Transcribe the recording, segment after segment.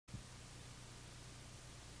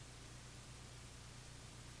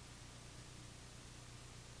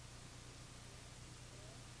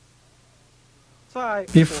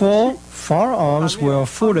Before firearms were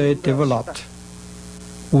fully developed,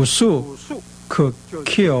 Wushu could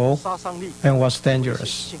kill and was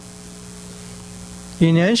dangerous.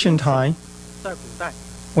 In ancient time,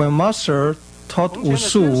 when master taught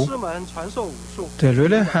Wushu, they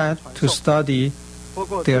really had to study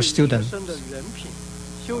their students.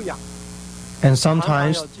 And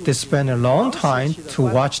sometimes they spend a long time to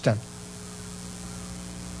watch them.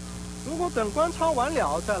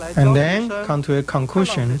 And then come to a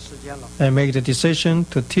conclusion and make the decision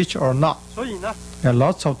to teach or not. And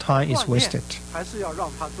lots of time is wasted.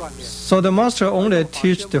 So the master only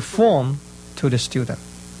teach the form to the student.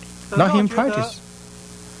 Let him practice.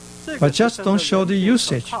 But just don't show the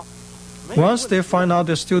usage. Once they find out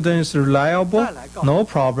the student is reliable, no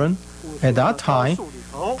problem, at that time,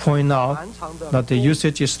 point out that the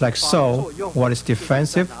usage is like so, what is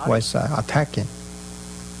defensive, what is attacking.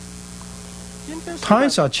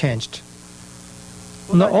 Times are changed.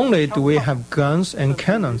 Not only do we have guns and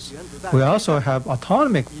cannons, we also have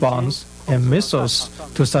atomic bombs and missiles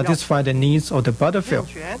to satisfy the needs of the battlefield.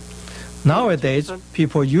 Nowadays,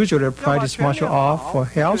 people usually practice martial art for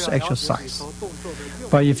health exercise.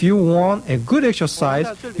 But if you want a good exercise,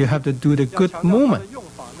 you have to do the good movement.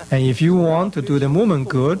 And if you want to do the movement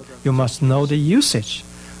good, you must know the usage.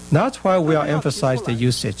 That's why we are emphasizing the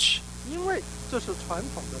usage.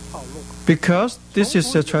 Because this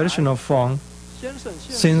is the traditional form.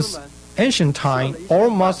 Since ancient time, all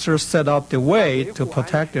masters set up the way to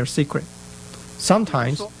protect their secret.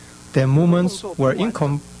 Sometimes their movements were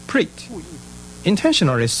incomplete,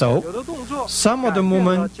 intentionally so. Some of the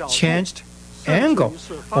movements changed angle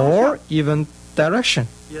or even direction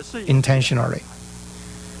intentionally.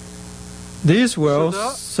 These were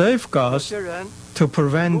safeguards to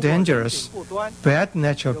prevent dangerous, bad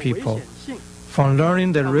natural people from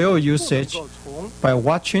learning the real usage by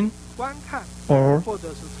watching or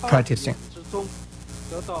practicing.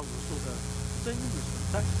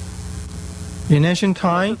 In ancient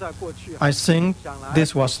time, I think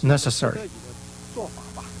this was necessary.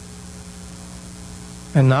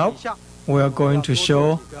 And now, we are going to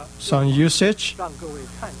show some usage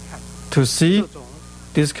to see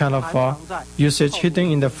this kind of usage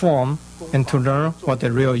hidden in the form and to learn what the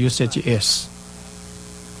real usage is.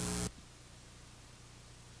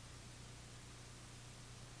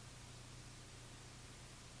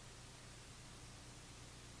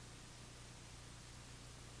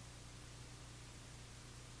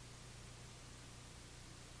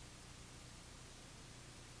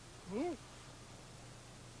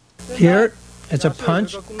 Here is a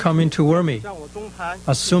punch coming toward me,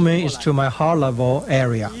 assuming it's to my heart level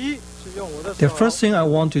area. The first thing I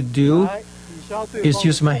want to do is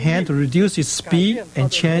use my hand to reduce its speed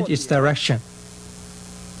and change its direction.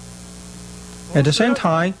 At the same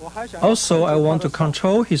time, also I want to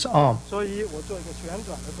control his arm.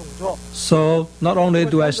 So not only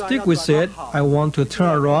do I stick with it, I want to turn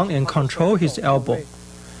around and control his elbow.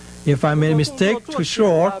 If I made a mistake too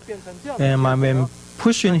short, and I'm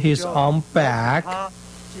pushing his arm back,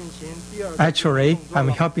 actually I'm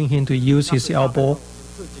helping him to use his elbow.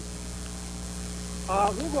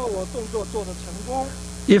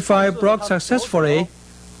 If I block successfully,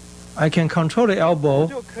 I can control the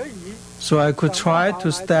elbow, so I could try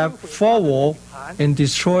to step forward and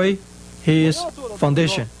destroy his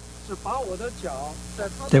foundation.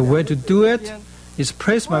 The way to do it is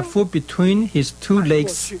place my foot between his two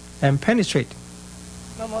legs and penetrate.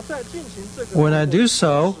 When I do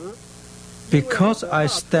so, because I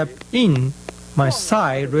step in, my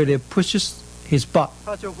side really pushes his butt.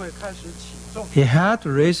 He had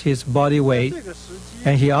to raise his body weight,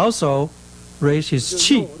 and he also raised his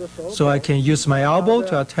chi, so I can use my elbow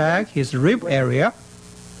to attack his rib area.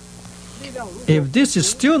 If this is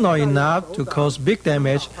still not enough to cause big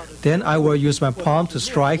damage, then I will use my palm to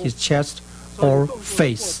strike his chest or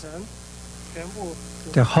face.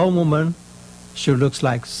 The whole movement should look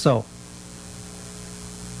like so.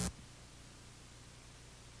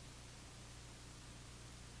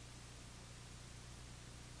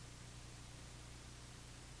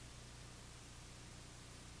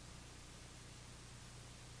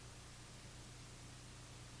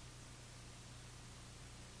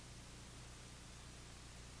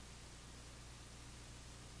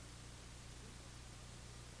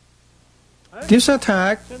 This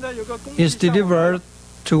attack is delivered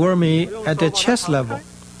toward me at the chest level.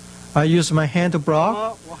 I use my hand to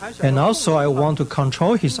block, and also I want to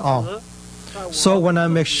control his arm. So when I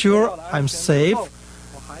make sure I'm safe,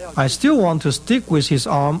 I still want to stick with his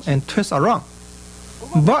arm and twist around.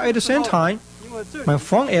 But at the same time, my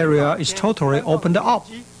front area is totally opened up.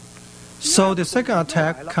 So the second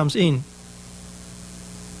attack comes in.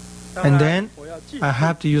 And then I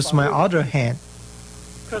have to use my other hand,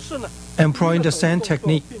 employing the same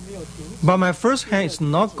technique. But my first hand is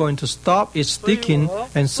not going to stop its sticking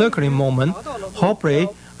and circling moment. Hopefully,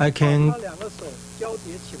 I can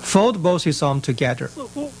fold both his arms together.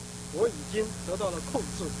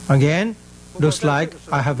 Again, looks like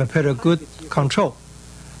I have a pretty good control.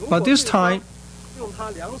 But this time,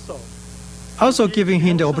 also giving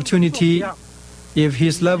him the opportunity, if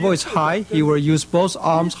his level is high, he will use both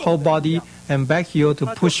arms, whole body, and back heel to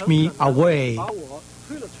push me away,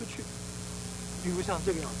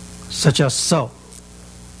 such as so.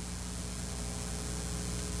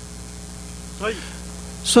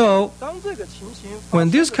 So,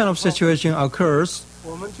 when this kind of situation occurs,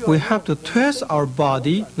 we have to twist our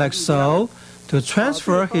body like so to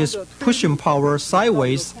transfer his pushing power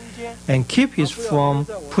sideways and keep his from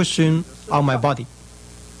pushing on my body.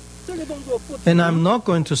 And I'm not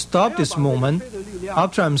going to stop this movement.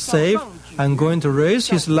 After I'm safe, I'm going to raise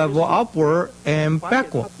his level upward and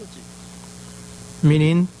backward,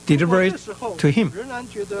 meaning deliver it to him.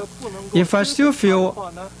 If I still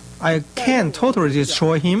feel I can't totally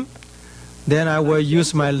destroy him, then I will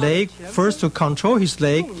use my leg first to control his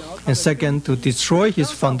leg and second to destroy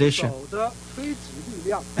his foundation,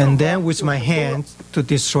 and then with my hands to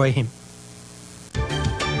destroy him.